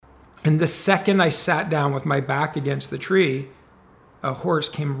And the second I sat down with my back against the tree, a horse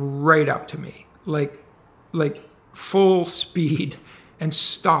came right up to me, like full speed, and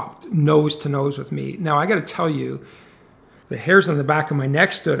stopped nose to nose with me. Now, I got to tell you, the hairs on the back of my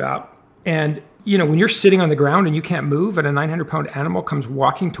neck stood up. And, when you're sitting on the ground and you can't move and a 900-pound animal comes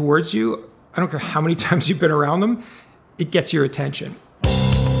walking towards you, I don't care how many times you've been around them, it gets your attention.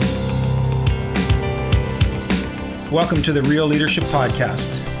 Welcome to the Real Leadership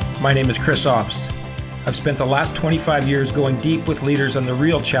Podcast. My name is Chris Obst. I've spent the last 25 years going deep with leaders on the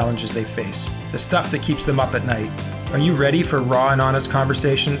real challenges they face, the stuff that keeps them up at night. Are you ready for raw and honest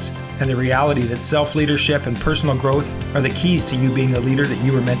conversations and the reality that self-leadership and personal growth are the keys to you being the leader that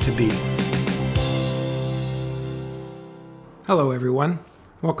you were meant to be? Hello, everyone.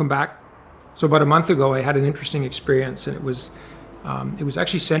 Welcome back. So about a month ago, I had an interesting experience, and it was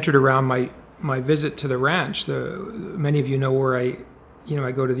actually centered around my visit to the ranch. Many of you know where I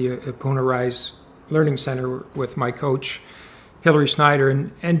go to the Epona Rise Learning Center with my coach, Hillary Schneider,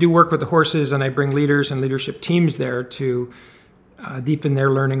 and do work with the horses, and I bring leaders and leadership teams there to deepen their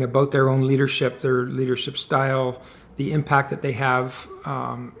learning about their own leadership, their leadership style, the impact that they have.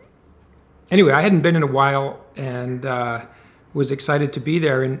 Anyway, I hadn't been in a while and was excited to be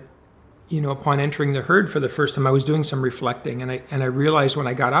there. And upon entering the herd for the first time, I was doing some reflecting, and I realized when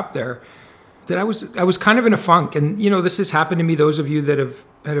I got up there that I was kind of in a funk. And this has happened to me. Those of you that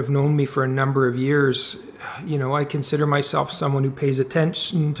have known me for a number of years, I consider myself someone who pays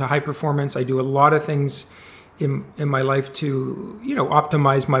attention to high performance. I do a lot of things in my life to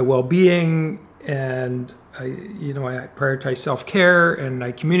optimize my well-being, and I prioritize self-care, and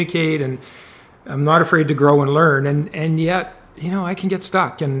I communicate, and I'm not afraid to grow and learn. And yet I can get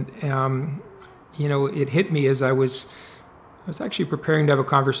stuck. And it hit me as I was actually preparing to have a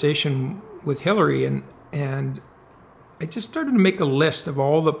conversation with Hillary, and I just started to make a list of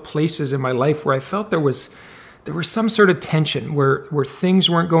all the places in my life where I felt there was some sort of tension, where things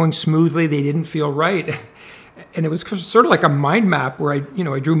weren't going smoothly, they didn't feel right. And it was sort of like a mind map where I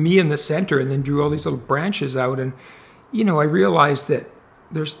drew me in the center and then drew all these little branches out. And I realized that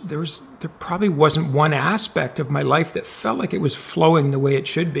there probably wasn't one aspect of my life that felt like it was flowing the way it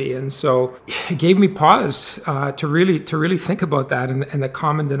should be. And so it gave me pause to really think about that and the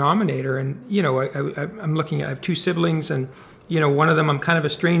common denominator. And I'm looking at, I have two siblings, and one of them I'm kind of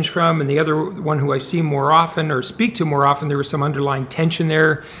estranged from, and the other one who I see more often or speak to more often, there was some underlying tension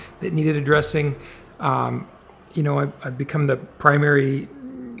there that needed addressing. I've become the primary,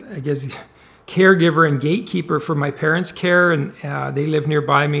 I guess, caregiver and gatekeeper for my parents' care, and they live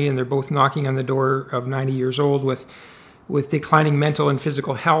nearby me, and they're both knocking on the door of 90 years old with declining mental and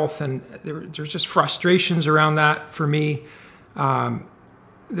physical health, and there's just frustrations around that for me. My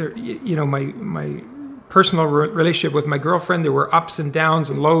personal relationship with my girlfriend, there were ups and downs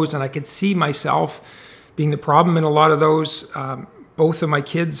and lows, and I could see myself being the problem in a lot of those. Both of my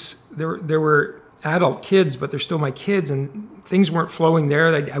kids, there were adult kids, but they're still my kids, and things weren't flowing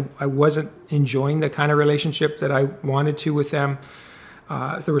there. I wasn't enjoying the kind of relationship that I wanted to with them.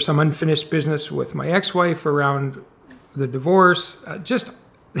 There was some unfinished business with my ex-wife around the divorce. Just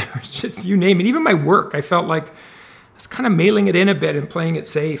you name it. Even my work, I felt like I was kind of mailing it in a bit and playing it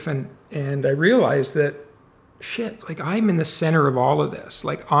safe. And I realized that, I'm in the center of all of this.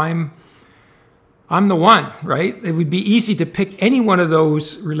 I'm the one, right? It would be easy to pick any one of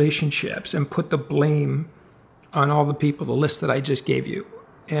those relationships and put the blame on all the people, the list that I just gave you.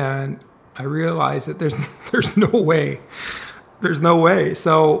 And I realized that there's no way. There's no way.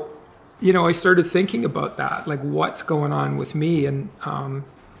 So, I started thinking about that, like what's going on with me. And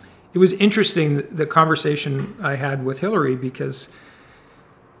it was interesting, the conversation I had with Hillary, because,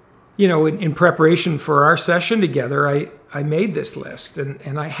 in preparation for our session together, I made this list,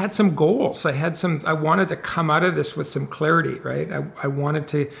 and I had some goals. I wanted to come out of this with some clarity, right? I wanted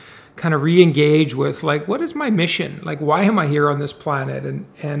to kind of re-engage with, what is my mission? Why am I here on this planet?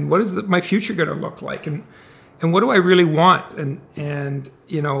 And what is my future going to look like? And what do I really want? And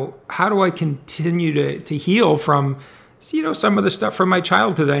how do I continue to heal from, some of the stuff from my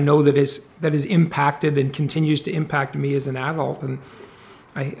childhood that I know that is impacted and continues to impact me as an adult. And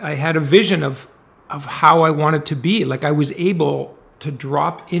I had a vision of how I wanted to be. I was able to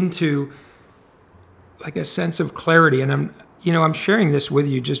drop into a sense of clarity. And I'm sharing this with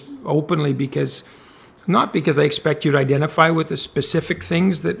you just openly not because I expect you to identify with the specific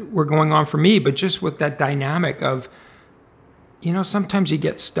things that were going on for me, but just with that dynamic of, sometimes you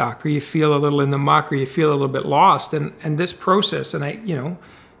get stuck, or you feel a little in the muck, or you feel a little bit lost. And this process, and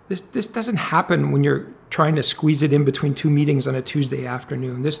This doesn't happen when you're trying to squeeze it in between two meetings on a Tuesday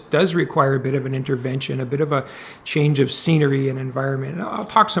afternoon. This does require a bit of an intervention, a bit of a change of scenery and environment. And I'll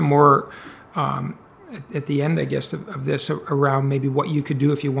talk some more at the end, I guess, of this around maybe what you could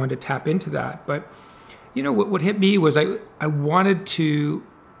do if you wanted to tap into that. But, what hit me was I wanted to,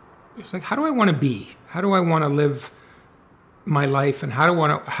 it's like, how do I want to be? How do I want to live my life, and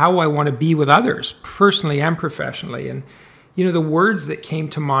how I want to be with others, personally and professionally? And, the words that came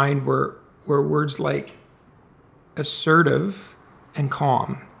to mind were words like assertive and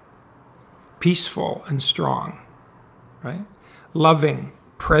calm, peaceful and strong, right? Loving,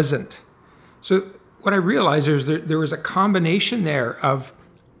 present. So what I realized is there was a combination there of,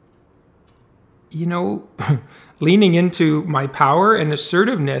 leaning into my power and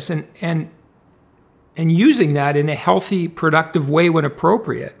assertiveness and using that in a healthy, productive way when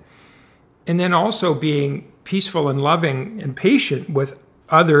appropriate. And then also being peaceful and loving and patient with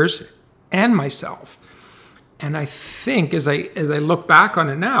others and myself. And I think as I look back on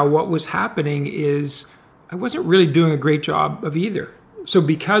it now, what was happening is I wasn't really doing a great job of either. So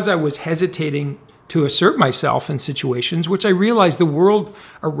because I was hesitating to assert myself in situations, which I realized the world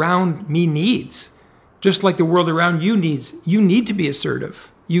around me needs, just like the world around you needs, you need to be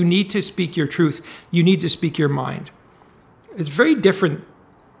assertive. You need to speak your truth. You need to speak your mind. It's very different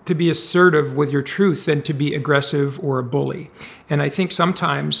to be assertive with your truth than to be aggressive or a bully. And I think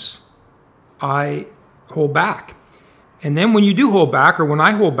sometimes I hold back. And then when you do hold back, or when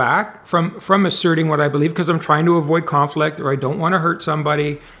I hold back from asserting what I believe because I'm trying to avoid conflict, or I don't want to hurt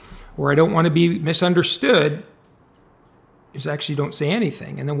somebody, or I don't want to be misunderstood, is actually don't say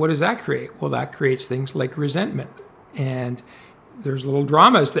anything. And then what does that create? Well, that creates things like resentment. And there's little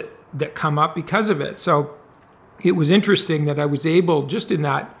dramas that come up because of it. So it was interesting that I was able, just in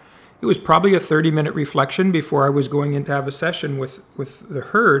that, it was probably a 30-minute reflection before I was going in to have a session with the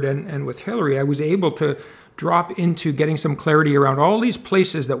herd and with Hillary. I was able to drop into getting some clarity around all these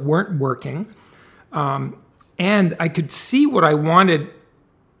places that weren't working. And I could see what I wanted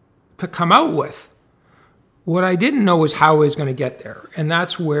to come out with. What I didn't know was how I was going to get there. And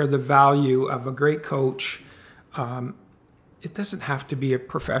that's where the value of a great coach, it doesn't have to be a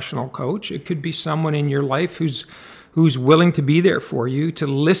professional coach. It could be someone in your life who's willing to be there for you, to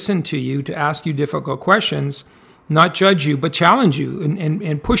listen to you, to ask you difficult questions, not judge you, but challenge you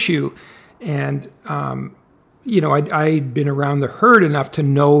and push you. And, I'd been around the herd enough to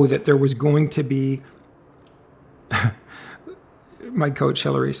know that there was going to be, my coach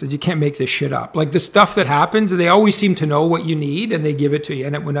Hillary said, you can't make this shit up. Like the stuff that happens, they always seem to know what you need and they give it to you.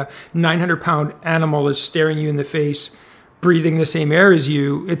 And when a 900-pound animal is staring you in the face, breathing the same air as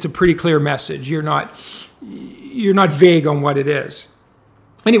you, it's a pretty clear message. You're not vague on what it is.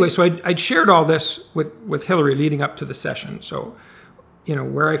 Anyway, so I'd shared all this with Hillary leading up to the session. So,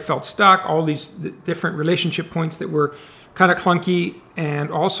 where I felt stuck, all these different relationship points that were kind of clunky,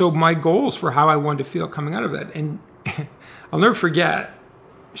 and also my goals for how I wanted to feel coming out of that. And I'll never forget,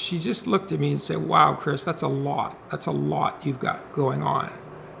 she just looked at me and said, wow, Chris, that's a lot. That's a lot you've got going on.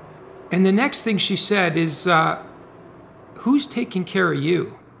 And the next thing she said is, who's taking care of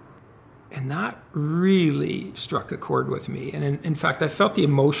you? And that really struck a chord with me. And in fact, I felt the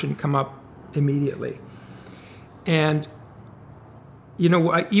emotion come up immediately. And,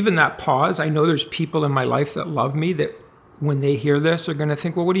 even that pause, I know there's people in my life that love me that when they hear this are going to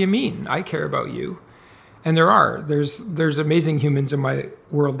think, well, what do you mean? I care about you. And there's amazing humans in my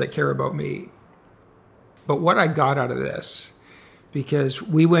world that care about me. But what I got out of this, because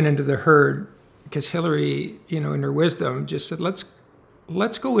we went into the herd, because Hillary, in her wisdom, just said, let's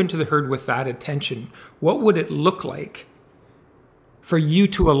go into the herd with that intention. What would it look like for you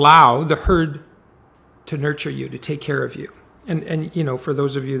to allow the herd to nurture you, to take care of you? And for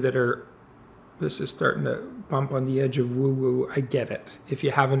those of you that this is starting to bump on the edge of woo-woo, I get it. If you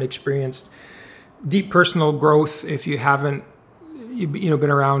haven't experienced deep personal growth, if you haven't, been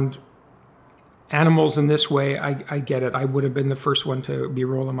around animals in this way, I get it. I would have been the first one to be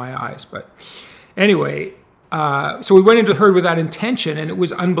rolling my eyes. But anyway, so we went into the herd with that intention, and it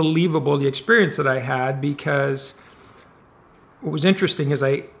was unbelievable, the experience that I had, because what was interesting is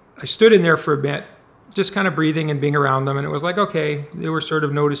I stood in there for a bit, just kind of breathing and being around them, and it was like, okay, they were sort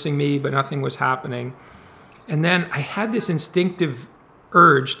of noticing me, but nothing was happening. And then I had this instinctive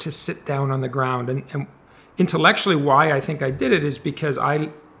urge to sit down on the ground, and intellectually why I think I did it is because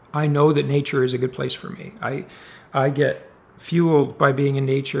I know that nature is a good place for me. I get fueled by being in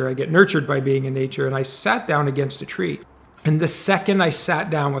nature. I get nurtured by being in nature. And I sat down against a tree. And the second I sat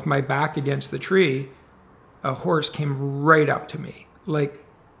down with my back against the tree, a horse came right up to me, like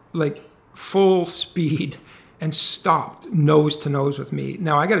full speed, and stopped nose to nose with me.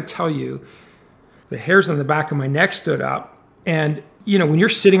 Now, I got to tell you, the hairs on the back of my neck stood up. And, when you're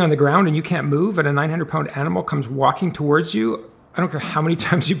sitting on the ground and you can't move and a 900-pound animal comes walking towards you, I don't care how many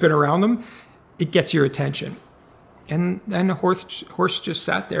times you've been around them, it gets your attention. And then the horse just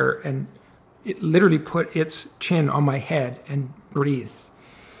sat there and it literally put its chin on my head and breathed.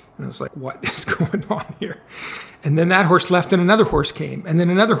 And I was like, what is going on here? And then that horse left and another horse came. And then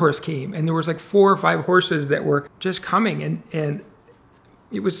another horse came. And there was like 4 or 5 horses that were just coming. And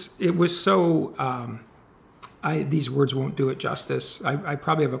it was so, these words won't do it justice. I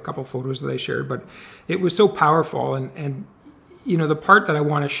probably have a couple photos that I shared, but it was so powerful. And the part that I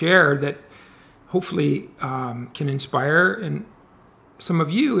want to share that hopefully can inspire and some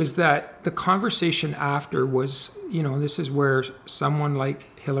of you is that the conversation after was, this is where someone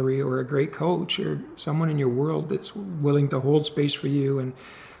like Hillary or a great coach or someone in your world that's willing to hold space for you and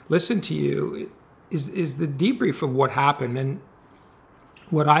listen to you is the debrief of what happened. And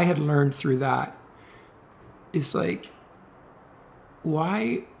what I had learned through that is like,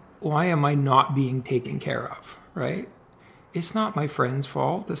 why am I not being taken care of, right? It's not my friend's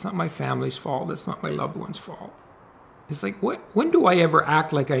fault. It's not my family's fault. It's not my loved one's fault. It's like, when do I ever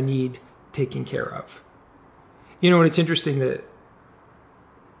act like I need taken care of? And it's interesting that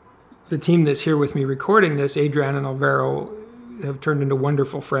the team that's here with me recording this, Adrian and Alvaro, have turned into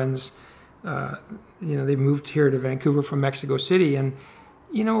wonderful friends. They've moved here to Vancouver from Mexico City. And,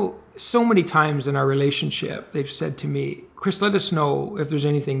 so many times in our relationship, they've said to me, Chris, let us know if there's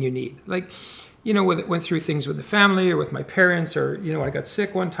anything you need. Like, went through things with the family or with my parents, or, I got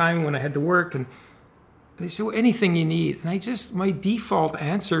sick one time when I had to work, and they say, well, anything you need. And my default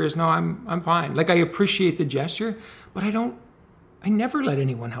answer is, no, I'm fine. Like, I appreciate the gesture, but I never let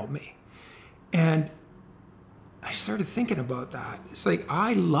anyone help me. And I started thinking about that. It's like,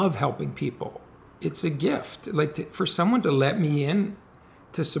 I love helping people. It's a gift. Like, for someone to let me in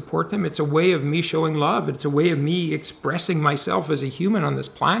to support them, it's a way of me showing love. It's a way of me expressing myself as a human on this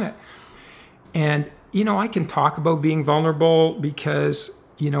planet. And, I can talk about being vulnerable because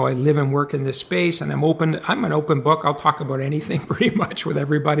I live and work in this space and I'm an open book. I'll talk about anything pretty much with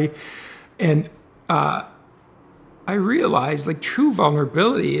everybody. And I realized like true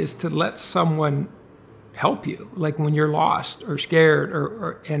vulnerability is to let someone help you. Like when you're lost or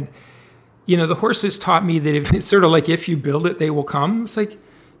scared and the horses taught me that it's sort of like, if you build it, they will come. It's like,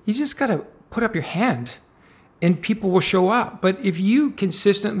 you just got to put up your hand and people will show up. But if you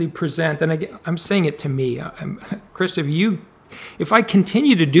consistently present, and I'm saying it to me, Chris, if I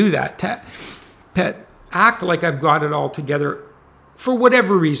continue to do that, to act like I've got it all together for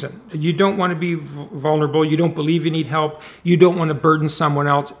whatever reason, you don't want to be vulnerable, you don't believe you need help, you don't want to burden someone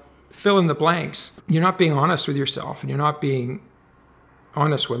else, fill in the blanks. You're not being honest with yourself and you're not being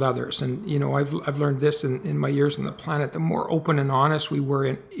honest with others. And, I've learned this in my years on the planet, the more open and honest we are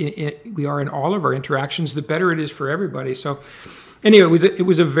in all of our interactions, the better it is for everybody. So anyway, it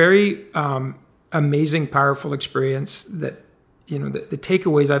was a very amazing, powerful experience that, the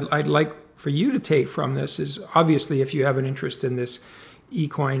takeaways I'd like for you to take from this is, obviously, if you have an interest in this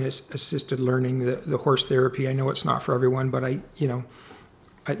equine-assisted learning, the horse therapy, I know it's not for everyone, but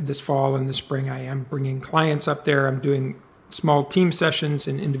this fall and this spring, I am bringing clients up there. I'm doing small team sessions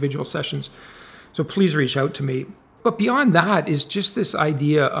and individual sessions. So please reach out to me. But beyond that is just this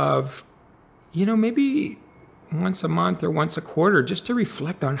idea of, maybe once a month or once a quarter, just to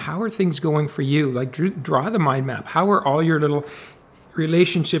reflect on how are things going for you. Like draw the mind map. How are all your little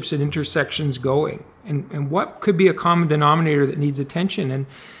relationships and intersections going? And what could be a common denominator that needs attention? And,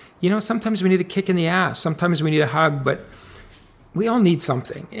 sometimes we need a kick in the ass. Sometimes we need a hug, but we all need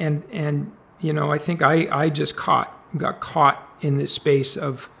something. And I think I just got caught in this space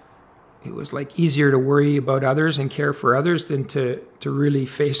of, it was like easier to worry about others and care for others than to really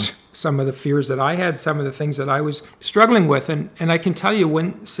face some of the fears that I had, some of the things that I was struggling with. And I can tell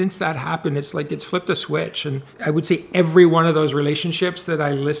you since that happened, it's like it's flipped a switch. And I would say every one of those relationships that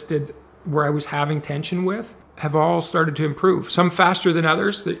I listed where I was having tension with have all started to improve. Some faster than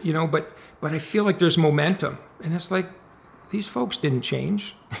others, but I feel like there's momentum. And it's like, these folks didn't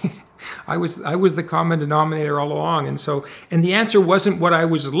change. I was the common denominator all along. And the answer wasn't what I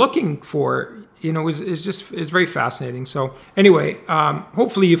was looking for. It's very fascinating. So anyway,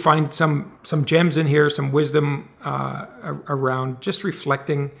 hopefully you find some gems in here, some wisdom around just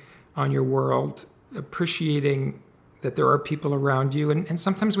reflecting on your world, appreciating that there are people around you. And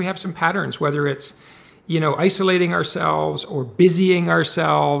sometimes we have some patterns, whether it's, isolating ourselves or busying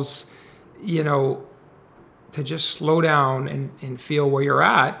ourselves, to just slow down and feel where you're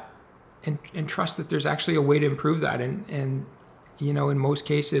at and trust that there's actually a way to improve that. And in most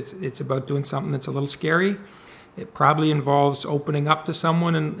cases, it's about doing something that's a little scary. It probably involves opening up to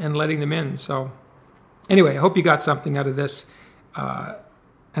someone and letting them in. So anyway, I hope you got something out of this,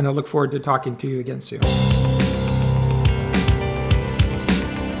 and I look forward to talking to you again soon.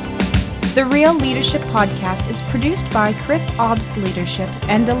 The Real Leadership Podcast is produced by Chris Obst Leadership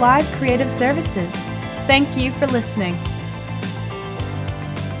and Alive Creative Services. Thank you for listening.